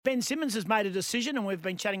Ben Simmons has made a decision, and we've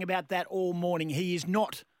been chatting about that all morning. He is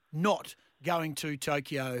not going to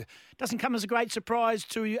Tokyo. Doesn't come as a great surprise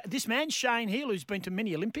to this man, Shane Heal, who's been to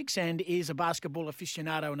many Olympics and is a basketball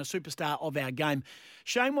aficionado and a superstar of our game.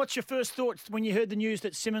 Shane, what's your first thoughts when you heard the news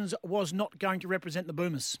that Simmons was not going to represent the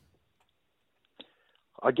Boomers?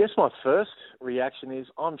 I guess my first reaction is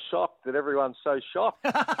I'm shocked that everyone's so shocked.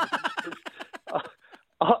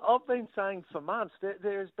 I've been saying for months that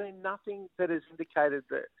there has been nothing that has indicated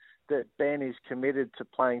that Ben is committed to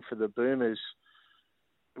playing for the Boomers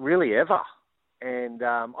really ever. And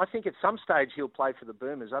I think at some stage he'll play for the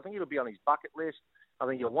Boomers. I think it'll be on his bucket list. I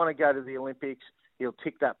think he'll want to go to the Olympics. He'll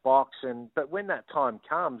tick that box. But when that time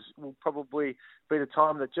comes, will probably be the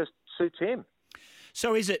time that just suits him.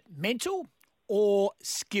 So is it mental or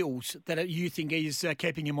skills that you think is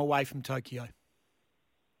keeping him away from Tokyo?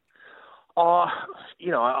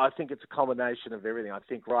 I think it's a combination of everything. I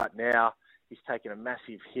think right now he's taken a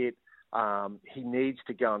massive hit. He needs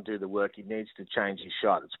to go and do the work. He needs to change his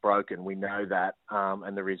shot. It's broken. We know that,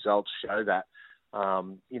 and the results show that.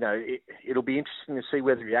 It'll be interesting to see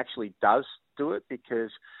whether he actually does do it, because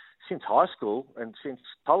since high school and since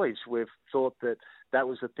college, we've thought that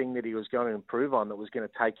was the thing that he was going to improve on, that was going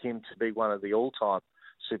to take him to be one of the all-time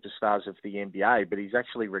superstars of the NBA. But he's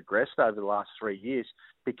actually regressed over the last 3 years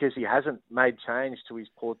because he hasn't made change to his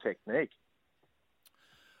poor technique.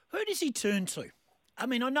 Who does he turn to? I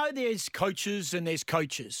mean, I know there's coaches and there's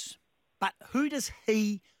coaches, but who does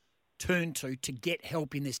he turn to get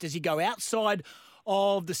help in this? Does he go outside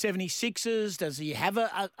of the 76ers? Does he have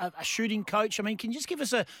a shooting coach? I mean, can you just give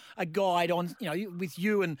us a guide on, with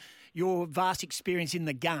you and your vast experience in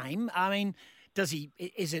the game? I mean, does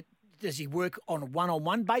he work on a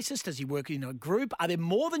one-on-one basis? Does he work in a group? Are there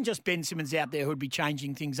more than just Ben Simmons out there who would be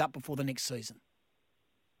changing things up before the next season?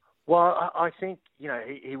 Well, I think,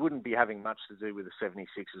 he wouldn't be having much to do with the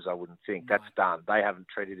 76ers, I wouldn't think. No. That's done. They haven't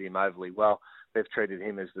treated him overly well. They've treated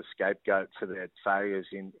him as the scapegoat for their failures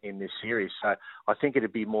in this series. So I think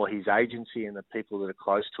it'd be more his agency and the people that are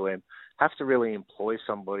close to him have to really employ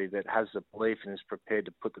somebody that has the belief and is prepared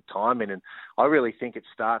to put the time in. And I really think it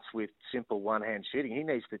starts with simple one-hand shooting. He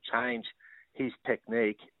needs to change his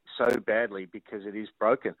technique so badly because it is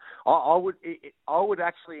broken. I would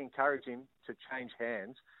actually encourage him to change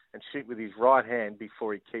hands and shoot with his right hand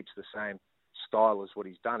before he keeps the same style as what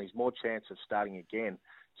he's done. He's more chance of starting again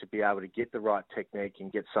to be able to get the right technique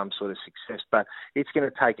and get some sort of success. But it's going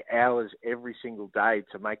to take hours every single day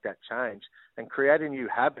to make that change and create a new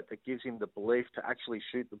habit that gives him the belief to actually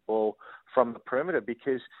shoot the ball from the perimeter,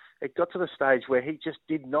 because it got to the stage where he just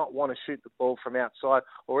did not want to shoot the ball from outside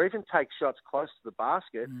or even take shots close to the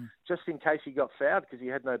basket just in case he got fouled because he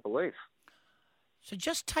had no belief. So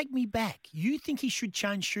just take me back. You think he should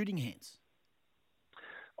change shooting hands?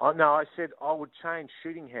 No, I said I would change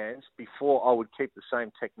shooting hands before I would keep the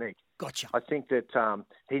same technique. Gotcha. I think that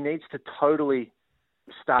he needs to totally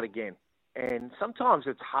start again. And sometimes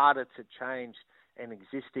it's harder to change an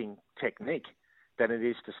existing technique than it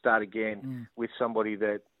is to start again with somebody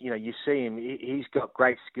that, you see him, he's got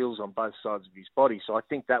great skills on both sides of his body. So I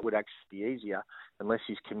think that would actually be easier unless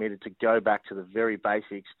he's committed to go back to the very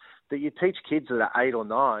basics that you teach kids that are 8 or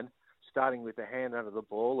 9, starting with the hand under the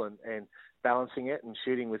ball and balancing it and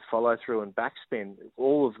shooting with follow-through and backspin,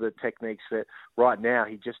 all of the techniques that right now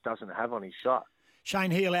he just doesn't have on his shot.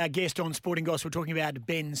 Shane Heal, our guest on Sporting Goss, we're talking about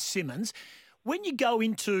Ben Simmons. When you go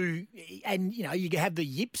into, and you have the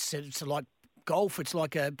yips, it's like golf, it's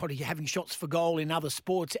like probably having shots for goal in other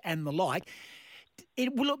sports and the like.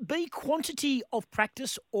 Will it be quantity of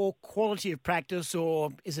practice or quality of practice,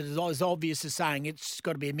 or is it as obvious as saying it's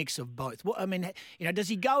got to be a mix of both? Well, I mean, does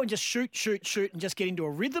he go and just shoot and just get into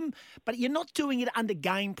a rhythm? But you're not doing it under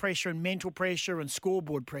game pressure and mental pressure and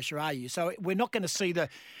scoreboard pressure, are you? So we're not going to see the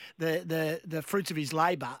fruits of his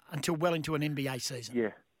labour until well into an NBA season.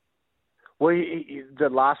 Yeah. Well, the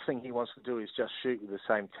last thing he wants to do is just shoot with the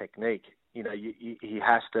same technique. He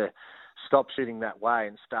has to stop shooting that way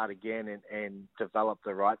and start again and develop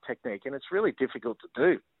the right technique. And it's really difficult to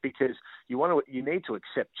do because you need to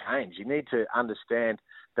accept change. You need to understand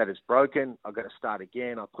that it's broken. I've got to start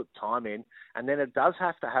again. I put time in. And then it does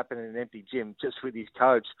have to happen in an empty gym, just with his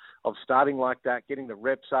coach, of starting like that, getting the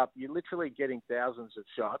reps up. You're literally getting thousands of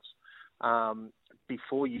shots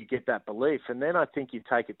before you get that belief. And then I think you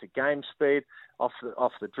take it to game speed, off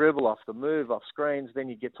the dribble, off the move, off screens. Then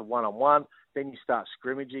you get to one-on-one. Then you start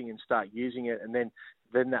scrimmaging and start using it. And then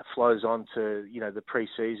that flows on to, the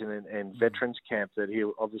pre-season and veterans camp that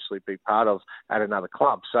he'll obviously be part of at another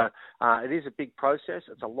club. So it is a big process.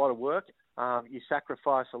 It's a lot of work. You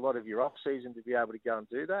sacrifice a lot of your off-season to be able to go and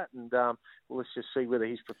do that. And let's just see whether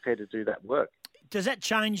he's prepared to do that work. Does that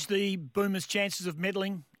change the Boomers' chances of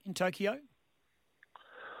medaling in Tokyo?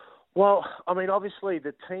 Well, I mean, obviously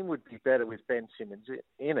the team would be better with Ben Simmons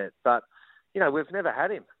in it, but, we've never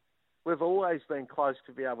had him. We've always been close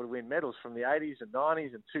to be able to win medals from the 80s and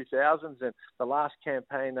 90s and 2000s, and the last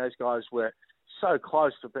campaign, those guys were so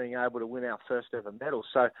close to being able to win our first ever medal.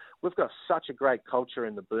 So we've got such a great culture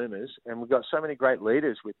in the Boomers, and we've got so many great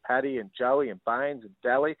leaders with Paddy and Joey and Baines and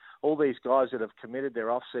Daly, all these guys that have committed their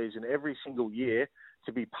off-season every single year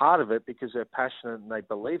to be part of it because they're passionate and they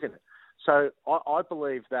believe in it. So I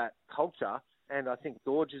believe that culture, and I think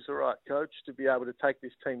Gorge is the right coach to be able to take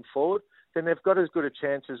this team forward, then they've got as good a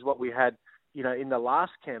chance as what we had, in the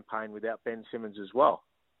last campaign without Ben Simmons as well.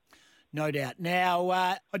 No doubt. Now,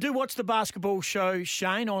 I do watch the basketball show,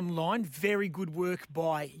 Shane, online. Very good work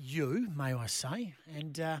by you, may I say.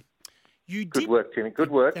 And you did... Good work, Timmy.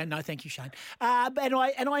 Good work. No, thank you, Shane. And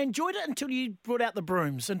I enjoyed it until you brought out the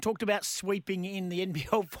brooms and talked about sweeping in the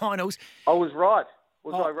NBL finals. I was right.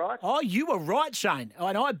 Was I right? Oh, you were right, Shane.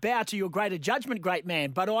 And I bow to your greater judgment, great man.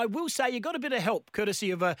 But I will say you got a bit of help, courtesy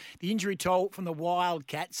of the injury toll from the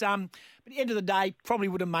Wildcats. But at the end of the day, probably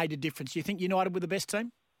would have made a difference. You think United were the best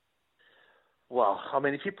team? Well, I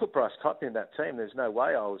mean, if you put Bryce Cotton in that team, there's no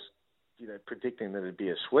way I was, predicting that it'd be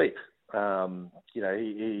a sweep.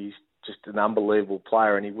 He's just an unbelievable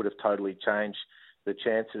player, and he would have totally changed the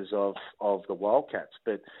chances of the Wildcats.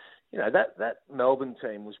 But that Melbourne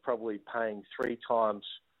team was probably paying 3 times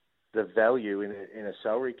the value in a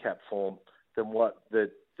salary cap form than what the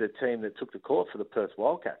team that took the court for the Perth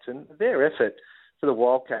Wildcats. And their effort for the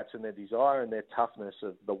Wildcats and their desire and their toughness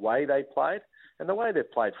of the way they played, and the way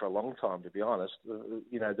they've played for a long time, to be honest,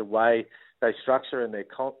 the way they structure and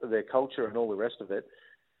their culture and all the rest of it,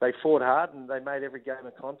 they fought hard and they made every game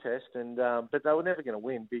a contest. And but they were never going to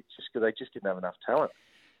win just because they just didn't have enough talent.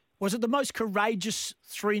 Was it the most courageous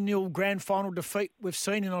 3-0 grand final defeat we've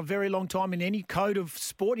seen in a very long time in any code of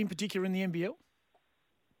sport, in particular in the NBL?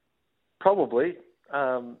 Probably.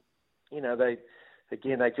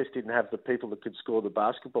 They just didn't have the people that could score the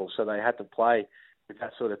basketball, so they had to play with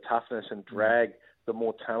that sort of toughness and drag the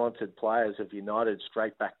more talented players of United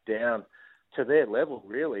straight back down to their level,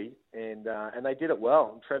 really. And they did it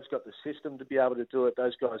well. And Trev's got the system to be able to do it.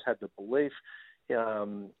 Those guys had the belief.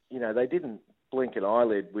 They didn't blink an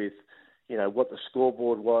eyelid with, what the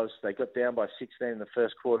scoreboard was. They got down by 16 in the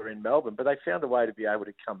first quarter in Melbourne, but they found a way to be able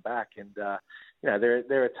to come back. And,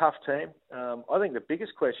 they're a tough team. I think the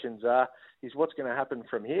biggest questions is what's going to happen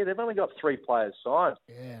from here. They've only got 3 players signed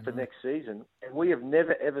for next season, and we have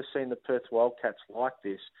never, ever seen the Perth Wildcats like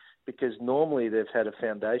this, because normally they've had a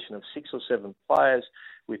foundation of 6 or 7 players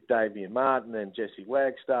with Davian Martin and Jesse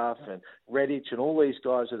Wagstaff and Redditch and all these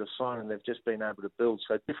guys that have signed, and they've just been able to build.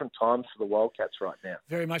 So different times for the Wildcats right now.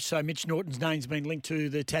 Very much so. Mitch Norton's name's been linked to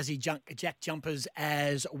the Tassie Jack Jumpers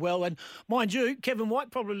as well. And mind you, Kevin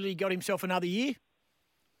White probably got himself another year.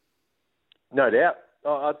 No doubt.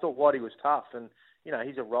 I thought Whitey was tough, and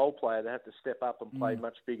he's a role player that had to step up and play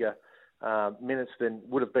much bigger minutes than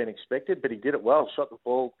would have been expected, but he did it well. Shot the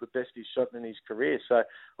ball the best he's shot in his career, so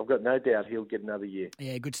I've got no doubt he'll get another year.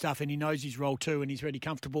 Yeah, good stuff, and he knows his role too, and he's really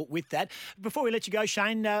comfortable with that. Before we let you go,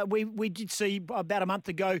 Shane, we did see about a month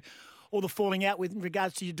ago all the falling out with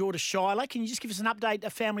regards to your daughter Shyla. Can you just give us a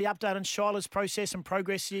family update on Shyla's process and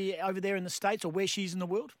progress here over there in the States, or where she's in the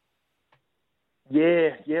world? Yeah,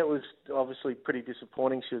 it was obviously pretty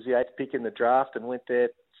disappointing. She was the 8th pick in the draft and went there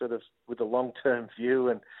sort of with a long-term view,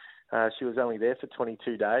 and she was only there for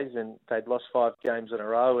 22 days, and they'd lost 5 games in a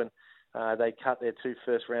row, and they cut their 2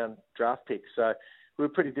 first-round draft picks. So we were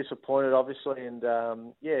pretty disappointed, obviously, and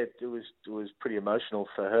it was pretty emotional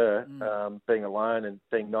for her, being alone and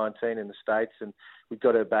being 19 in the States. And we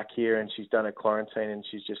got her back here, and she's done her quarantine, and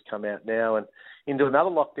she's just come out now and into another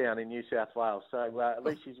lockdown in New South Wales. So at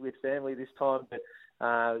least she's with family this time. But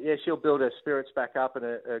she'll build her spirits back up and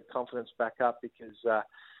her confidence back up, because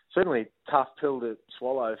certainly tough pill to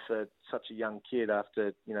swallow for such a young kid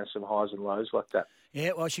after some highs and lows like that.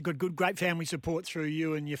 Yeah, well, she got great family support through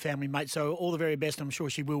you and your family, mate. So all the very best. I'm sure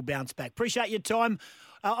she will bounce back. Appreciate your time.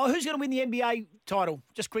 Who's going to win the NBA title?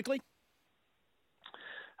 Just quickly.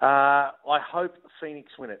 I hope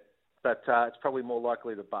Phoenix win it, but it's probably more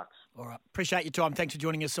likely the Bucks. All right. Appreciate your time. Thanks for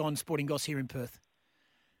joining us on Sporting Goss here in Perth.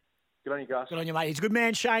 Good on you, guys. Good on you, mate. He's a good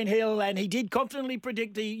man, Shane Hill, and he did confidently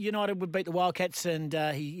predict the United would beat the Wildcats, and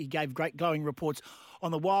he gave great glowing reports on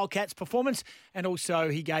the Wildcats' performance, and also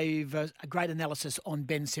he gave a great analysis on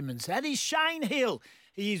Ben Simmons. That is Shane Hill.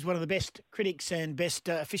 He is one of the best critics and best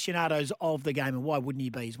aficionados of the game, and why wouldn't he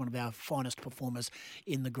be? He's one of our finest performers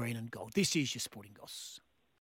in the green and gold. This is your Sporting Goss.